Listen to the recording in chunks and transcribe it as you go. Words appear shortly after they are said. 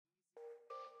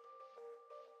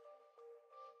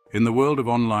In the world of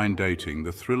online dating,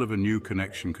 the thrill of a new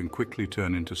connection can quickly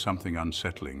turn into something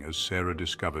unsettling, as Sarah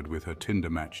discovered with her Tinder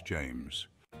match James.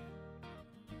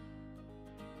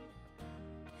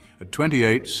 At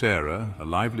 28, Sarah, a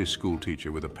lively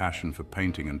schoolteacher with a passion for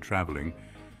painting and traveling,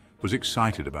 was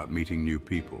excited about meeting new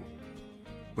people.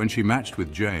 When she matched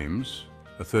with James,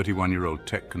 a 31-year-old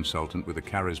tech consultant with a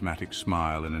charismatic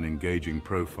smile and an engaging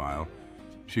profile,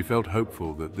 she felt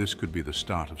hopeful that this could be the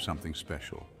start of something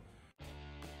special.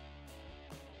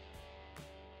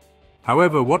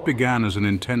 However, what began as an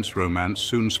intense romance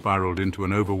soon spiraled into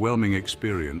an overwhelming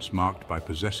experience marked by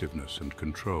possessiveness and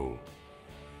control.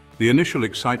 The initial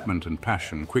excitement and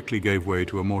passion quickly gave way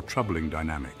to a more troubling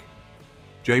dynamic.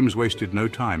 James wasted no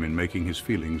time in making his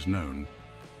feelings known.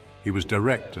 He was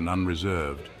direct and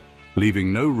unreserved,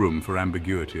 leaving no room for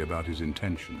ambiguity about his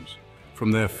intentions.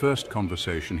 From their first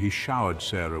conversation, he showered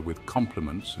Sarah with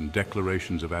compliments and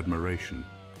declarations of admiration.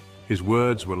 His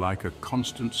words were like a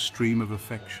constant stream of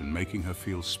affection, making her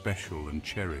feel special and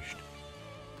cherished.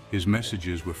 His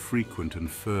messages were frequent and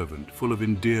fervent, full of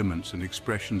endearments and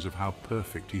expressions of how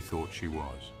perfect he thought she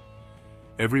was.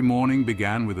 Every morning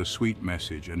began with a sweet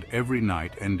message, and every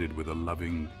night ended with a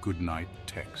loving good-night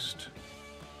text.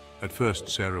 At first,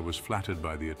 Sarah was flattered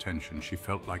by the attention. She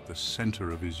felt like the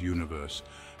center of his universe,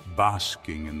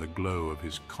 basking in the glow of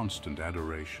his constant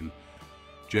adoration.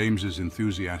 James's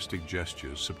enthusiastic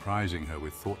gestures, surprising her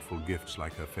with thoughtful gifts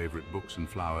like her favorite books and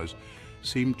flowers,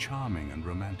 seemed charming and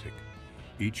romantic.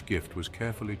 Each gift was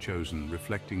carefully chosen,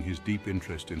 reflecting his deep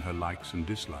interest in her likes and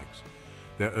dislikes.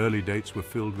 Their early dates were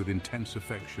filled with intense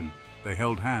affection. They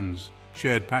held hands,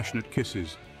 shared passionate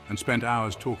kisses, and spent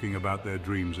hours talking about their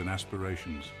dreams and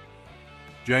aspirations.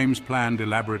 James planned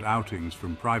elaborate outings,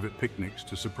 from private picnics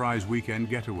to surprise weekend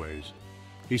getaways.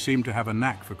 He seemed to have a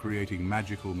knack for creating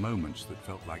magical moments that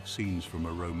felt like scenes from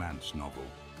a romance novel.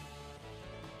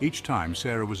 Each time,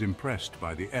 Sarah was impressed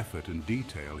by the effort and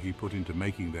detail he put into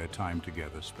making their time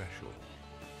together special.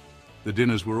 The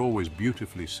dinners were always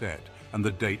beautifully set, and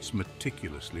the dates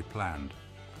meticulously planned.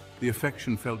 The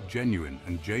affection felt genuine,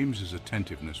 and James's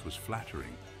attentiveness was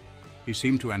flattering. He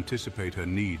seemed to anticipate her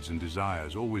needs and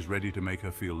desires, always ready to make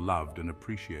her feel loved and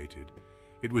appreciated.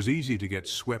 It was easy to get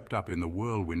swept up in the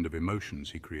whirlwind of emotions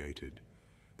he created.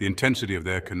 The intensity of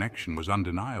their connection was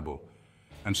undeniable,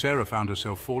 and Sarah found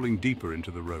herself falling deeper into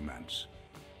the romance,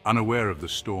 unaware of the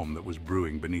storm that was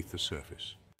brewing beneath the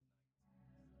surface.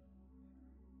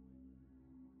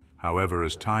 However,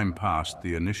 as time passed,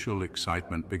 the initial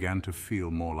excitement began to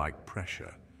feel more like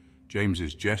pressure.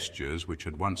 James's gestures, which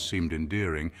had once seemed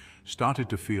endearing, started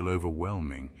to feel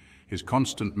overwhelming. His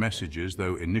constant messages,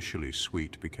 though initially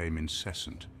sweet, became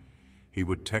incessant. He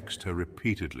would text her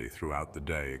repeatedly throughout the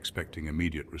day, expecting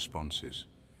immediate responses.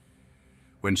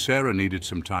 When Sarah needed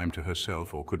some time to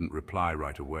herself or couldn't reply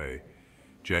right away,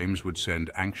 James would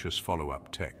send anxious follow-up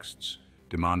texts,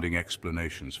 demanding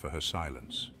explanations for her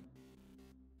silence.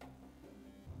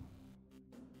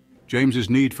 James's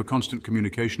need for constant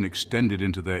communication extended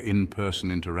into their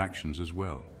in-person interactions as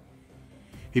well.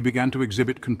 He began to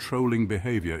exhibit controlling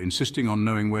behavior, insisting on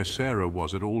knowing where Sarah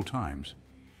was at all times.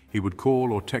 He would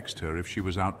call or text her if she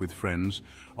was out with friends,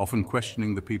 often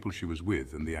questioning the people she was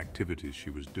with and the activities she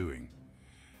was doing.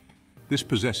 This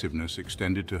possessiveness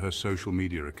extended to her social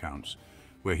media accounts,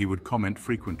 where he would comment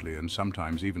frequently and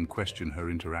sometimes even question her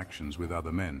interactions with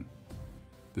other men.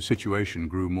 The situation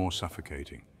grew more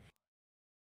suffocating.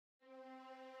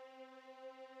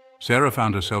 Sarah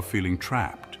found herself feeling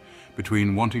trapped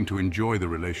between wanting to enjoy the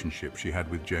relationship she had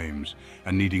with James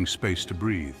and needing space to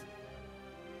breathe.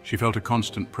 She felt a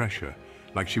constant pressure,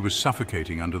 like she was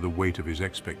suffocating under the weight of his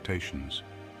expectations.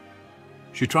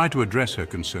 She tried to address her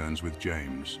concerns with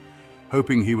James,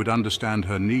 hoping he would understand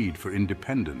her need for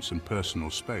independence and personal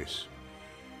space.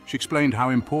 She explained how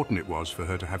important it was for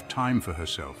her to have time for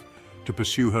herself, to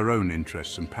pursue her own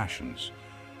interests and passions.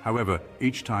 However,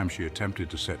 each time she attempted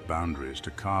to set boundaries,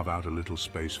 to carve out a little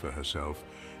space for herself,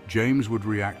 James would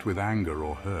react with anger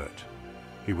or hurt.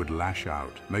 He would lash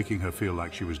out, making her feel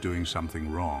like she was doing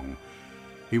something wrong.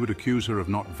 He would accuse her of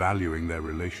not valuing their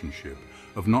relationship,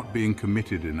 of not being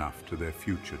committed enough to their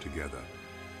future together.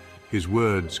 His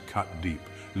words cut deep,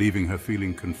 leaving her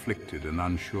feeling conflicted and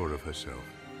unsure of herself.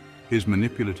 His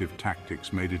manipulative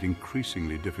tactics made it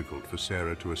increasingly difficult for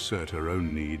Sarah to assert her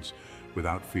own needs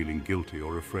without feeling guilty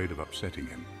or afraid of upsetting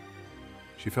him.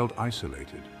 She felt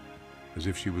isolated, as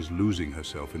if she was losing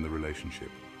herself in the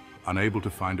relationship, unable to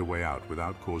find a way out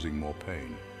without causing more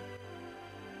pain.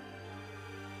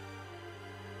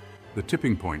 The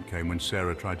tipping point came when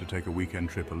Sarah tried to take a weekend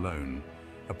trip alone,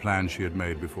 a plan she had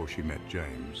made before she met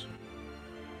James.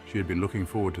 She had been looking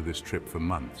forward to this trip for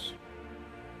months.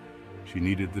 She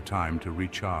needed the time to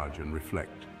recharge and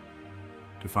reflect,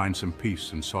 to find some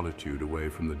peace and solitude away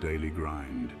from the daily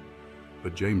grind.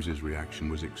 But James's reaction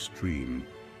was extreme.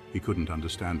 He couldn't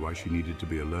understand why she needed to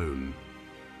be alone.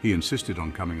 He insisted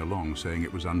on coming along, saying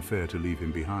it was unfair to leave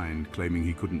him behind, claiming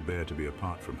he couldn't bear to be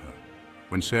apart from her.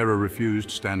 When Sarah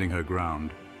refused, standing her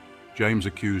ground, James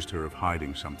accused her of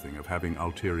hiding something, of having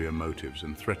ulterior motives,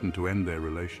 and threatened to end their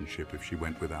relationship if she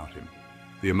went without him.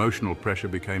 The emotional pressure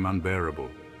became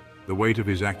unbearable, the weight of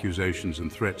his accusations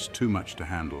and threats too much to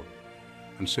handle,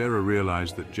 and Sarah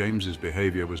realized that James's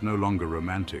behavior was no longer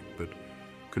romantic, but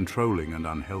controlling and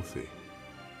unhealthy.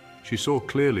 She saw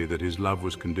clearly that his love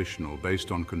was conditional,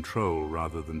 based on control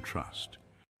rather than trust.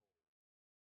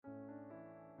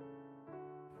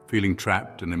 Feeling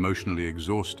trapped and emotionally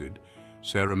exhausted,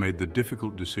 Sarah made the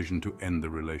difficult decision to end the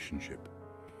relationship.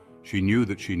 She knew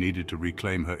that she needed to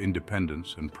reclaim her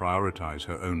independence and prioritize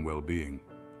her own well-being.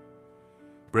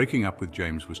 Breaking up with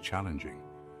James was challenging,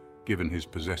 given his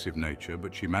possessive nature,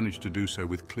 but she managed to do so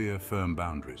with clear, firm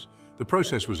boundaries. The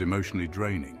process was emotionally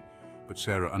draining, but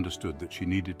Sarah understood that she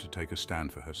needed to take a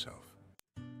stand for herself.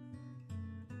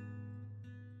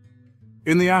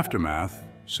 In the aftermath,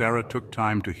 Sarah took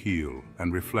time to heal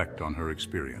and reflect on her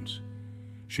experience.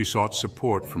 She sought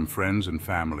support from friends and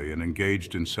family and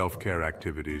engaged in self-care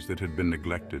activities that had been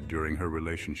neglected during her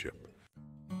relationship.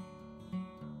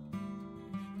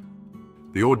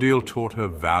 The ordeal taught her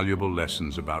valuable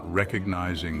lessons about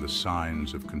recognizing the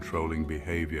signs of controlling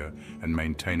behavior and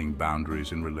maintaining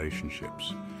boundaries in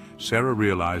relationships. Sarah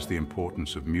realized the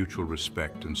importance of mutual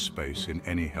respect and space in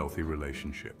any healthy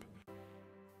relationship.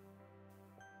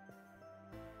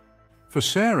 For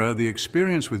Sarah, the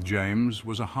experience with James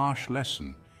was a harsh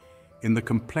lesson in the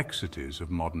complexities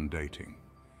of modern dating.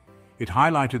 It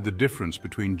highlighted the difference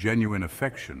between genuine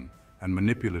affection and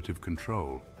manipulative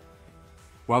control.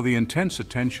 While the intense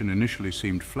attention initially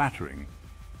seemed flattering,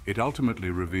 it ultimately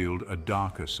revealed a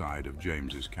darker side of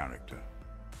James's character.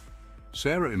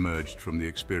 Sarah emerged from the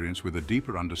experience with a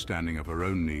deeper understanding of her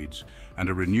own needs and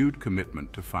a renewed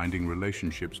commitment to finding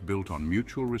relationships built on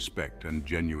mutual respect and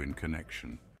genuine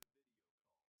connection.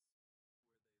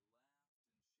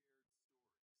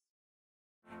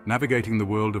 Navigating the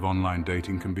world of online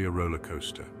dating can be a roller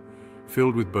coaster,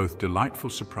 filled with both delightful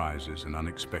surprises and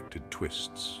unexpected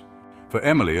twists. For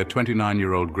Emily, a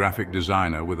 29-year-old graphic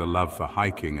designer with a love for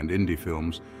hiking and indie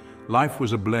films, life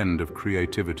was a blend of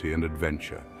creativity and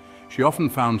adventure. She often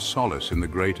found solace in the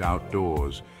great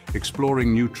outdoors,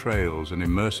 exploring new trails and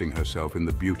immersing herself in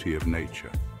the beauty of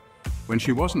nature. When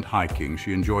she wasn't hiking,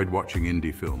 she enjoyed watching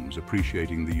indie films,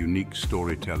 appreciating the unique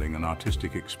storytelling and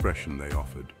artistic expression they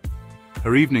offered.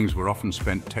 Her evenings were often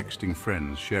spent texting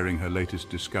friends, sharing her latest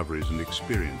discoveries and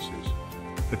experiences.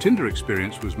 Her Tinder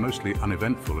experience was mostly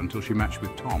uneventful until she matched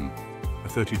with Tom, a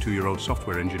 32-year-old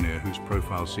software engineer whose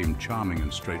profile seemed charming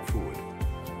and straightforward.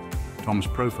 Tom's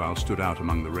profile stood out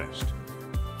among the rest.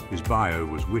 His bio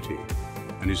was witty,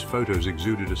 and his photos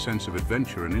exuded a sense of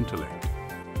adventure and intellect.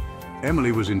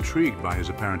 Emily was intrigued by his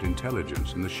apparent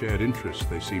intelligence and the shared interests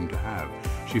they seemed to have.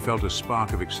 She felt a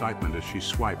spark of excitement as she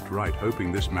swiped right,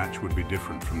 hoping this match would be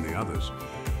different from the others.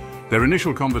 Their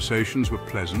initial conversations were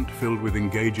pleasant, filled with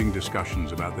engaging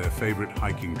discussions about their favorite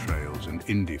hiking trails and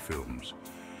indie films.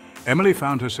 Emily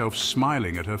found herself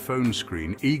smiling at her phone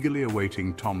screen, eagerly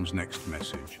awaiting Tom's next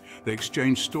message. They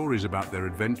exchanged stories about their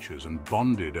adventures and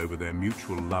bonded over their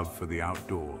mutual love for the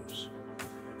outdoors.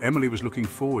 Emily was looking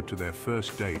forward to their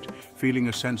first date, feeling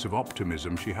a sense of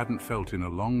optimism she hadn't felt in a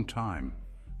long time.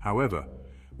 However,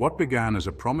 what began as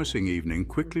a promising evening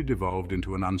quickly devolved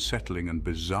into an unsettling and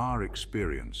bizarre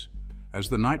experience. As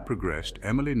the night progressed,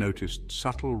 Emily noticed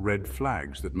subtle red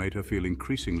flags that made her feel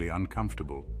increasingly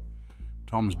uncomfortable.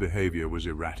 Tom's behavior was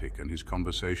erratic, and his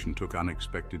conversation took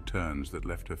unexpected turns that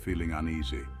left her feeling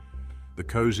uneasy. The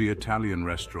cozy Italian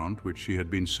restaurant, which she had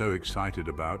been so excited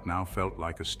about, now felt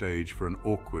like a stage for an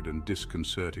awkward and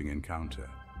disconcerting encounter.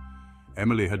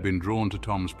 Emily had been drawn to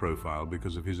Tom's profile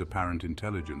because of his apparent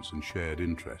intelligence and shared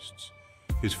interests.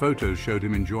 His photos showed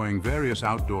him enjoying various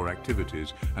outdoor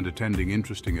activities and attending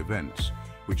interesting events,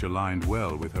 which aligned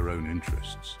well with her own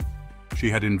interests. She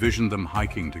had envisioned them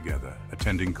hiking together,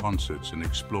 attending concerts and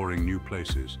exploring new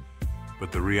places,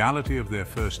 but the reality of their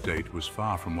first date was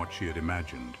far from what she had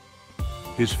imagined.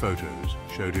 His photos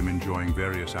showed him enjoying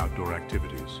various outdoor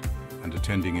activities and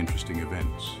attending interesting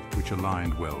events, which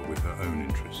aligned well with her own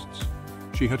interests.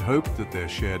 She had hoped that their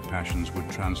shared passions would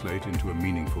translate into a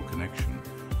meaningful connection,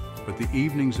 but the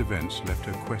evening's events left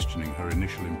her questioning her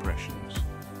initial impressions.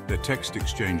 Their text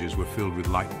exchanges were filled with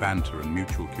light banter and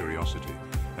mutual curiosity,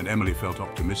 and Emily felt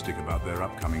optimistic about their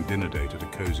upcoming dinner date at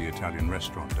a cozy Italian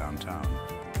restaurant downtown.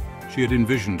 She had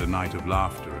envisioned a night of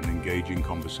laughter and engaging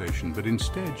conversation, but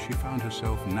instead she found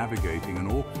herself navigating an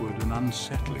awkward and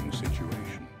unsettling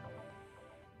situation.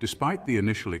 Despite the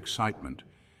initial excitement,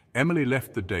 Emily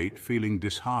left the date feeling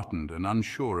disheartened and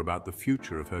unsure about the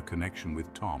future of her connection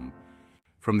with Tom.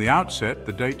 From the outset,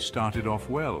 the date started off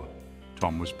well.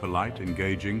 Tom was polite,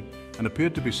 engaging, and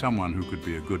appeared to be someone who could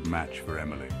be a good match for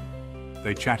Emily.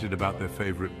 They chatted about their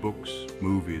favorite books,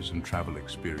 movies, and travel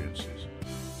experiences.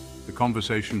 The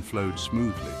conversation flowed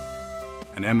smoothly,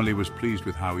 and Emily was pleased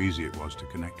with how easy it was to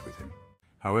connect with him.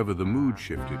 However, the mood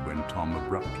shifted when Tom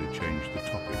abruptly changed the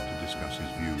topic to discuss his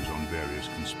views on various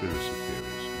conspiracy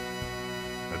theories.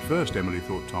 At first, Emily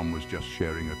thought Tom was just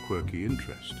sharing a quirky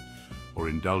interest or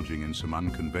indulging in some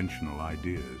unconventional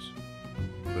ideas.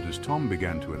 But as Tom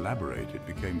began to elaborate, it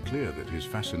became clear that his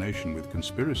fascination with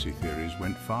conspiracy theories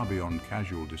went far beyond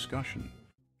casual discussion.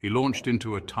 He launched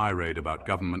into a tirade about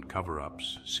government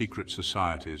cover-ups, secret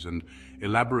societies, and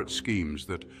elaborate schemes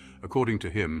that, according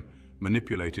to him,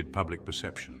 manipulated public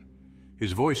perception.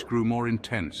 His voice grew more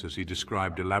intense as he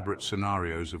described elaborate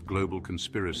scenarios of global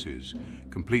conspiracies,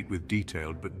 complete with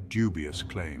detailed but dubious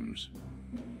claims.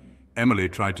 Emily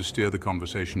tried to steer the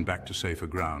conversation back to safer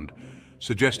ground,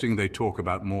 suggesting they talk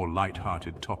about more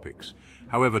light-hearted topics.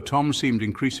 However, Tom seemed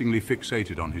increasingly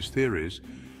fixated on his theories,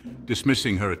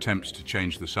 dismissing her attempts to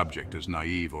change the subject as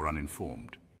naive or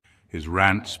uninformed. His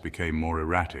rants became more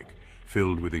erratic,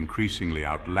 filled with increasingly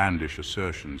outlandish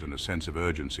assertions and a sense of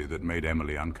urgency that made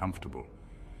Emily uncomfortable.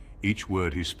 Each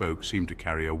word he spoke seemed to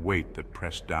carry a weight that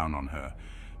pressed down on her,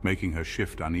 making her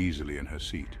shift uneasily in her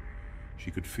seat.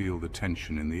 She could feel the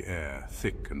tension in the air,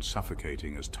 thick and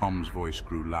suffocating, as Tom's voice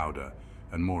grew louder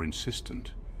and more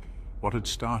insistent. What had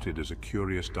started as a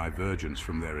curious divergence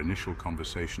from their initial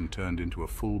conversation turned into a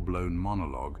full-blown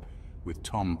monologue, with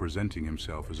Tom presenting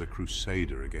himself as a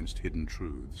crusader against hidden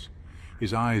truths.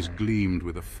 His eyes gleamed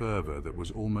with a fervor that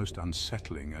was almost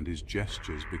unsettling, and his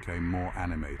gestures became more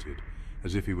animated,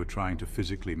 as if he were trying to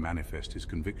physically manifest his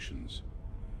convictions.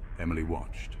 Emily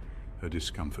watched, her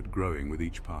discomfort growing with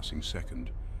each passing second.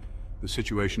 The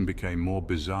situation became more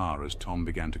bizarre as Tom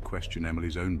began to question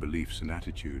Emily's own beliefs and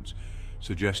attitudes,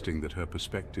 suggesting that her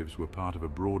perspectives were part of a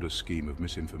broader scheme of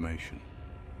misinformation.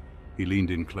 He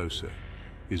leaned in closer,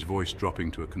 his voice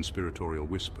dropping to a conspiratorial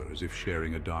whisper, as if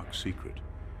sharing a dark secret.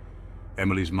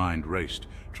 Emily's mind raced,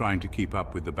 trying to keep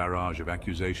up with the barrage of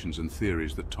accusations and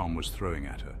theories that Tom was throwing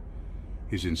at her.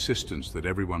 His insistence that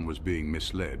everyone was being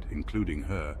misled, including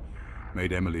her,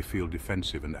 made Emily feel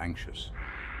defensive and anxious.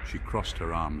 She crossed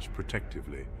her arms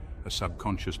protectively, a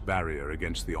subconscious barrier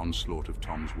against the onslaught of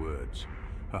Tom's words.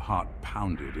 Her heart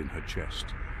pounded in her chest,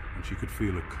 and she could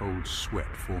feel a cold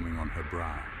sweat forming on her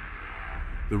brow.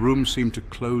 The room seemed to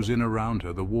close in around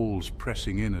her, the walls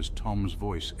pressing in as Tom's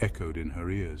voice echoed in her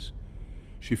ears.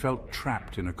 She felt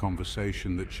trapped in a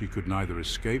conversation that she could neither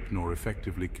escape nor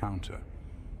effectively counter,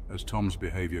 as Tom's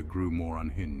behavior grew more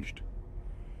unhinged.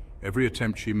 Every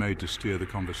attempt she made to steer the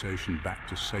conversation back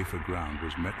to safer ground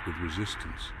was met with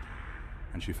resistance,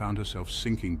 and she found herself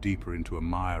sinking deeper into a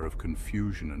mire of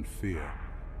confusion and fear.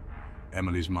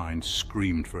 Emily's mind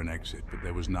screamed for an exit, but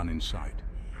there was none in sight.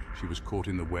 She was caught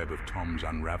in the web of Tom's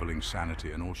unraveling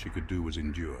sanity, and all she could do was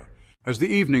endure. As the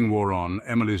evening wore on,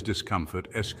 Emily's discomfort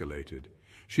escalated.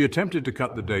 She attempted to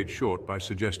cut the date short by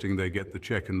suggesting they get the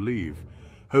check and leave,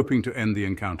 hoping to end the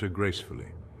encounter gracefully.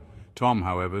 Tom,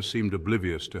 however, seemed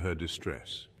oblivious to her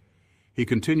distress. He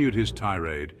continued his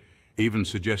tirade, even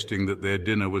suggesting that their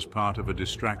dinner was part of a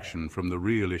distraction from the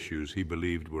real issues he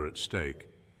believed were at stake.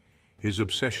 His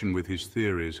obsession with his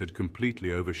theories had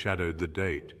completely overshadowed the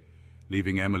date,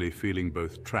 leaving Emily feeling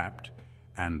both trapped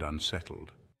and unsettled.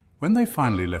 When they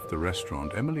finally left the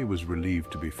restaurant, Emily was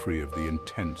relieved to be free of the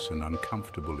intense and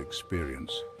uncomfortable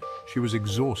experience. She was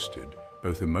exhausted,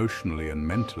 both emotionally and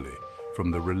mentally, from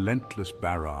the relentless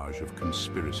barrage of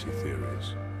conspiracy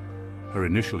theories. Her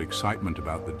initial excitement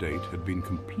about the date had been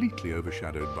completely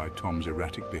overshadowed by Tom's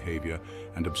erratic behavior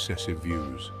and obsessive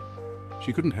views.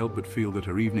 She couldn't help but feel that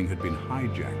her evening had been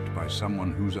hijacked by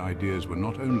someone whose ideas were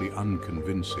not only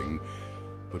unconvincing,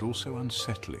 but also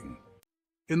unsettling.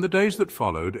 In the days that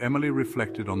followed, Emily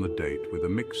reflected on the date with a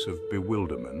mix of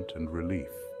bewilderment and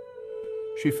relief.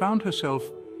 She found herself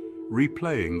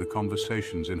replaying the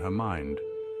conversations in her mind,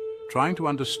 trying to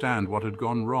understand what had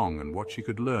gone wrong and what she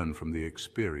could learn from the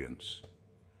experience.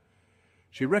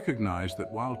 She recognized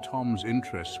that while Tom's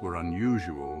interests were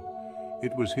unusual,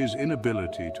 it was his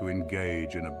inability to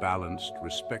engage in a balanced,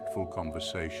 respectful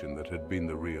conversation that had been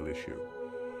the real issue.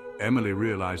 Emily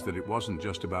realized that it wasn't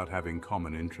just about having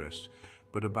common interests,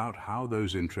 but about how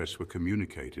those interests were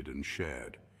communicated and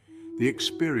shared. The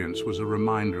experience was a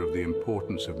reminder of the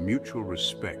importance of mutual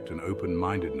respect and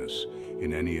open-mindedness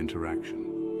in any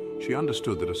interaction. She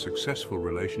understood that a successful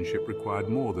relationship required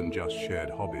more than just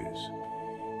shared hobbies.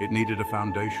 It needed a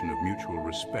foundation of mutual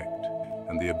respect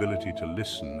and the ability to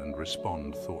listen and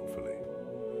respond thoughtfully.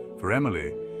 For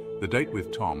Emily, the date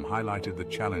with Tom highlighted the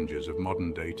challenges of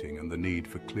modern dating and the need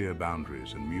for clear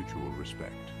boundaries and mutual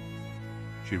respect.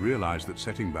 She realized that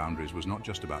setting boundaries was not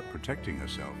just about protecting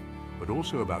herself, but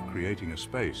also about creating a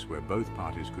space where both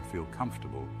parties could feel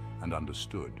comfortable and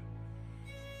understood.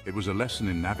 It was a lesson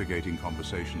in navigating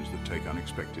conversations that take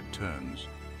unexpected turns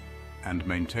and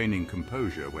maintaining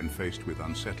composure when faced with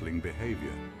unsettling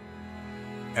behavior.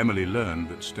 Emily learned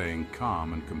that staying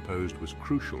calm and composed was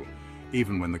crucial,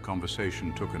 even when the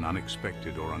conversation took an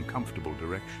unexpected or uncomfortable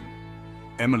direction.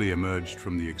 Emily emerged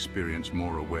from the experience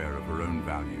more aware of her own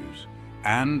values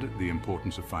and the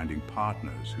importance of finding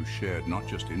partners who shared not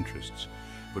just interests,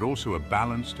 but also a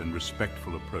balanced and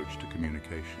respectful approach to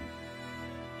communication.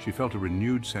 She felt a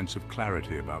renewed sense of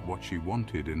clarity about what she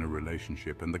wanted in a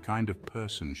relationship and the kind of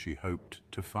person she hoped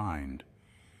to find.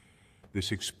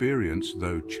 This experience,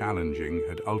 though challenging,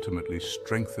 had ultimately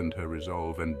strengthened her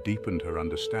resolve and deepened her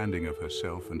understanding of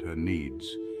herself and her needs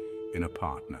in a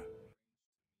partner.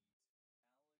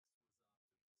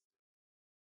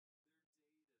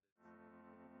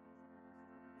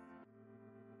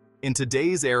 In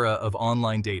today's era of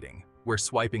online dating, where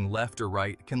swiping left or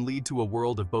right can lead to a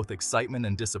world of both excitement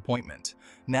and disappointment,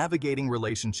 navigating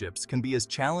relationships can be as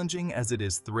challenging as it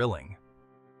is thrilling.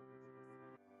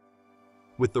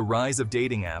 With the rise of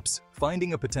dating apps,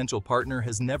 finding a potential partner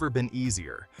has never been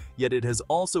easier, yet it has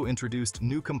also introduced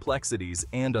new complexities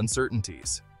and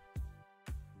uncertainties.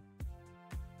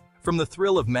 From the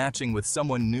thrill of matching with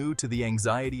someone new to the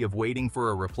anxiety of waiting for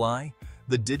a reply,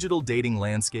 the digital dating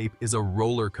landscape is a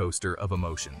roller coaster of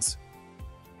emotions.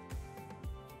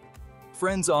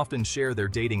 Friends often share their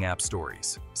dating app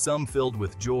stories, some filled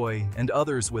with joy and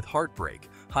others with heartbreak,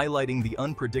 highlighting the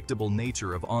unpredictable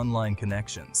nature of online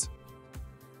connections.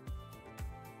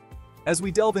 As we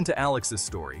delve into Alex's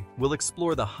story, we'll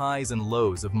explore the highs and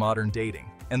lows of modern dating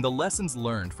and the lessons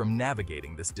learned from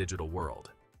navigating this digital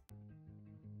world.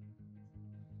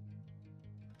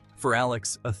 For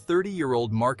Alex, a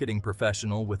 30-year-old marketing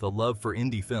professional with a love for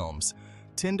indie films,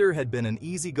 Tinder had been an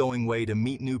easygoing way to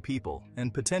meet new people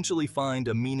and potentially find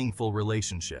a meaningful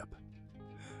relationship.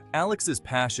 Alex's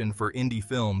passion for indie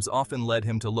films often led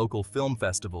him to local film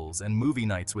festivals and movie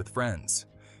nights with friends.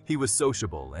 He was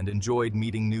sociable and enjoyed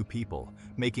meeting new people,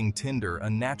 making Tinder a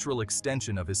natural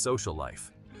extension of his social life.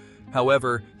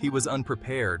 However, he was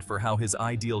unprepared for how his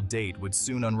ideal date would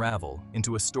soon unravel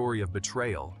into a story of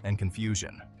betrayal and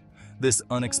confusion. This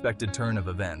unexpected turn of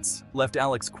events left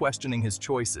Alex questioning his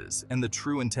choices and the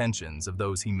true intentions of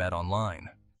those he met online.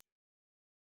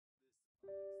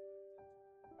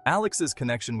 Alex's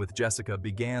connection with Jessica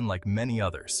began like many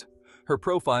others. Her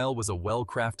profile was a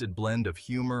well-crafted blend of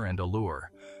humor and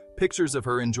allure. Pictures of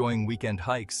her enjoying weekend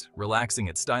hikes, relaxing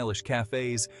at stylish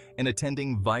cafes, and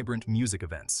attending vibrant music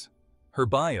events. Her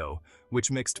bio,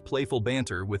 which mixed playful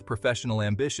banter with professional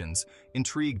ambitions,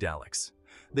 intrigued Alex.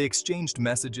 They exchanged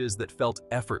messages that felt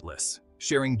effortless,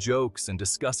 sharing jokes and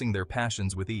discussing their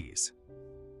passions with ease.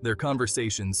 Their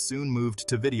conversations soon moved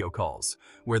to video calls,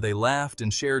 where they laughed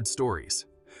and shared stories.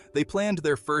 They planned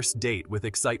their first date with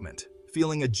excitement,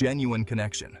 feeling a genuine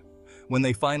connection. When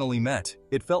they finally met,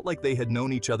 it felt like they had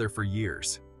known each other for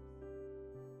years.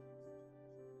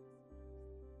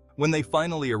 When they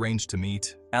finally arranged to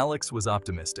meet, Alex was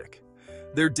optimistic.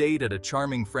 Their date at a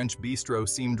charming French bistro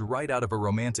seemed right out of a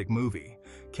romantic movie.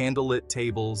 Candlelit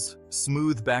tables,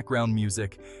 smooth background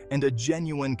music, and a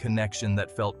genuine connection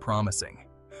that felt promising.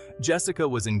 Jessica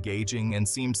was engaging and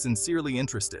seemed sincerely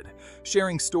interested,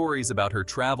 sharing stories about her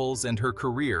travels and her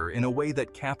career in a way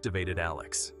that captivated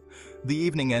Alex. The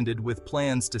evening ended with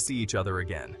plans to see each other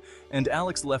again, and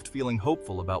Alex left feeling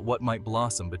hopeful about what might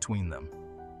blossom between them.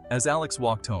 As Alex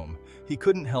walked home, he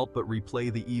couldn't help but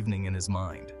replay the evening in his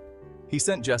mind. He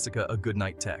sent Jessica a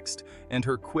goodnight text, and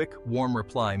her quick, warm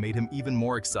reply made him even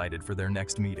more excited for their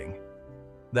next meeting.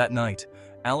 That night,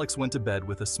 Alex went to bed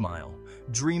with a smile,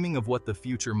 dreaming of what the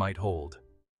future might hold.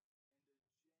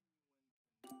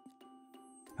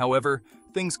 However,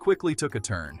 things quickly took a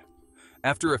turn.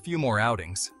 After a few more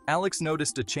outings, Alex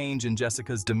noticed a change in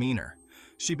Jessica's demeanor.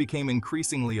 She became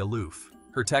increasingly aloof.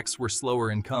 Her texts were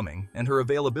slower in coming, and her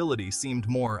availability seemed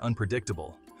more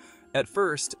unpredictable. At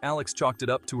first, Alex chalked it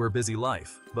up to her busy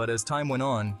life, but as time went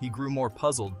on, he grew more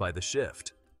puzzled by the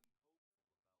shift.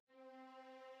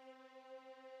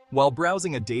 While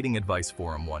browsing a dating advice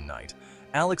forum one night,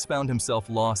 Alex found himself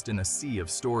lost in a sea of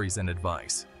stories and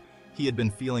advice. He had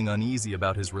been feeling uneasy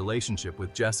about his relationship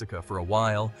with Jessica for a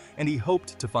while, and he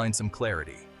hoped to find some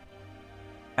clarity.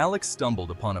 Alex stumbled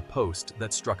upon a post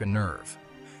that struck a nerve.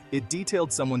 It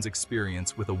detailed someone's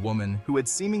experience with a woman who had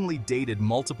seemingly dated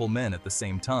multiple men at the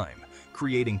same time,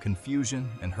 creating confusion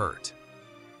and hurt.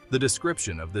 The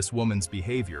description of this woman's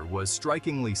behavior was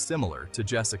strikingly similar to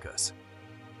Jessica's.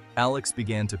 Alex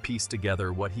began to piece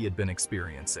together what he had been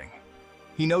experiencing.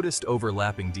 He noticed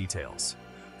overlapping details,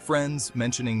 friends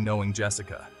mentioning knowing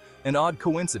Jessica, and odd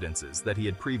coincidences that he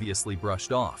had previously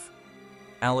brushed off.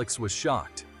 Alex was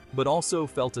shocked, but also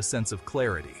felt a sense of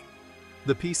clarity.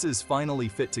 The pieces finally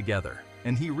fit together,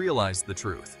 and he realized the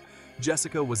truth.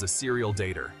 Jessica was a serial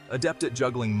dater, adept at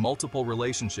juggling multiple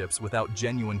relationships without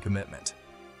genuine commitment.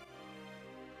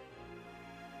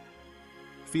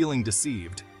 Feeling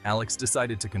deceived, Alex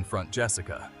decided to confront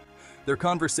Jessica. Their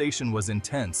conversation was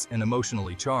intense and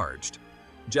emotionally charged.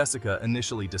 Jessica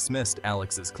initially dismissed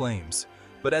Alex's claims,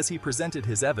 but as he presented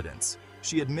his evidence,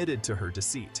 she admitted to her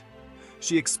deceit.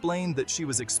 She explained that she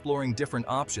was exploring different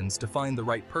options to find the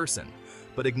right person,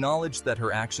 but acknowledged that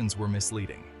her actions were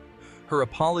misleading. Her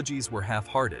apologies were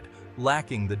half-hearted,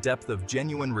 lacking the depth of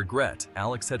genuine regret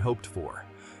Alex had hoped for.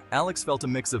 Alex felt a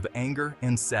mix of anger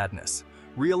and sadness,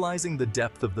 realizing the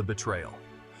depth of the betrayal.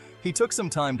 He took some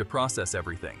time to process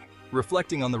everything,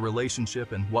 reflecting on the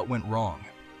relationship and what went wrong.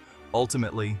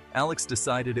 Ultimately, Alex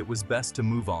decided it was best to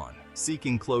move on,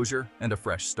 seeking closure and a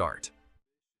fresh start.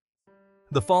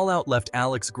 The fallout left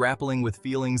Alex grappling with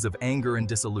feelings of anger and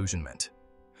disillusionment.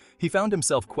 He found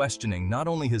himself questioning not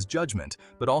only his judgment,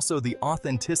 but also the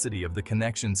authenticity of the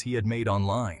connections he had made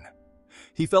online.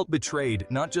 He felt betrayed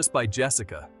not just by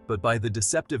Jessica, but by the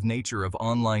deceptive nature of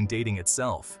online dating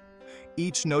itself.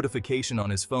 Each notification on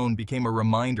his phone became a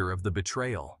reminder of the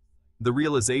betrayal. The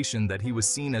realization that he was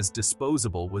seen as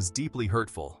disposable was deeply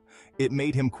hurtful. It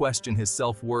made him question his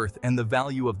self-worth and the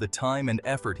value of the time and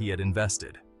effort he had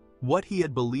invested. What he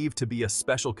had believed to be a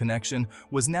special connection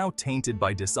was now tainted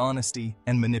by dishonesty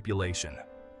and manipulation.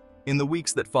 In the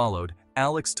weeks that followed,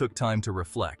 Alex took time to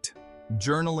reflect.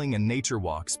 Journaling and nature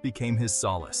walks became his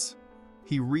solace.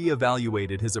 He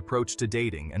re-evaluated his approach to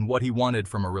dating and what he wanted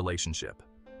from a relationship.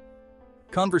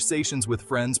 Conversations with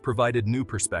friends provided new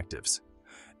perspectives.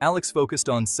 Alex focused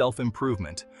on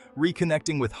self-improvement,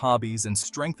 reconnecting with hobbies and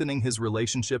strengthening his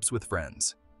relationships with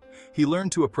friends. He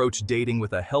learned to approach dating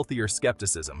with a healthier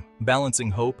skepticism, balancing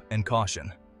hope and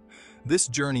caution. This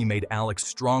journey made Alex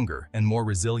stronger and more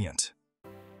resilient.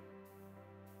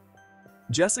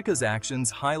 Jessica's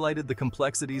actions highlighted the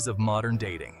complexities of modern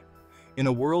dating. In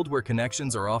a world where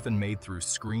connections are often made through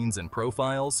screens and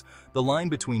profiles, the line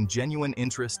between genuine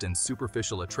interest and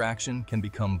superficial attraction can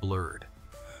become blurred.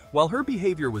 While her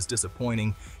behavior was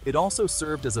disappointing, it also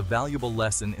served as a valuable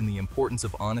lesson in the importance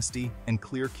of honesty and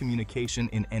clear communication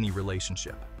in any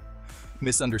relationship.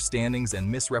 Misunderstandings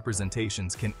and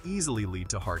misrepresentations can easily lead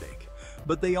to heartache,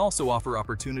 but they also offer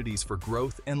opportunities for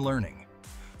growth and learning.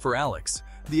 For Alex,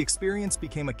 the experience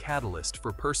became a catalyst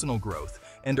for personal growth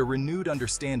and a renewed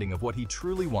understanding of what he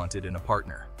truly wanted in a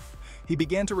partner. He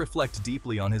began to reflect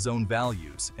deeply on his own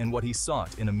values and what he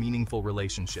sought in a meaningful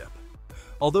relationship.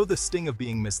 Although the sting of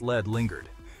being misled lingered,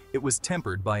 it was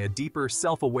tempered by a deeper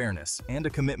self-awareness and a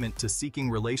commitment to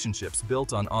seeking relationships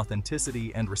built on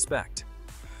authenticity and respect.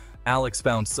 Alex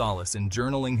found solace in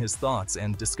journaling his thoughts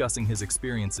and discussing his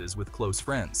experiences with close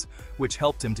friends, which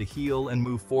helped him to heal and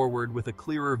move forward with a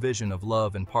clearer vision of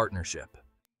love and partnership.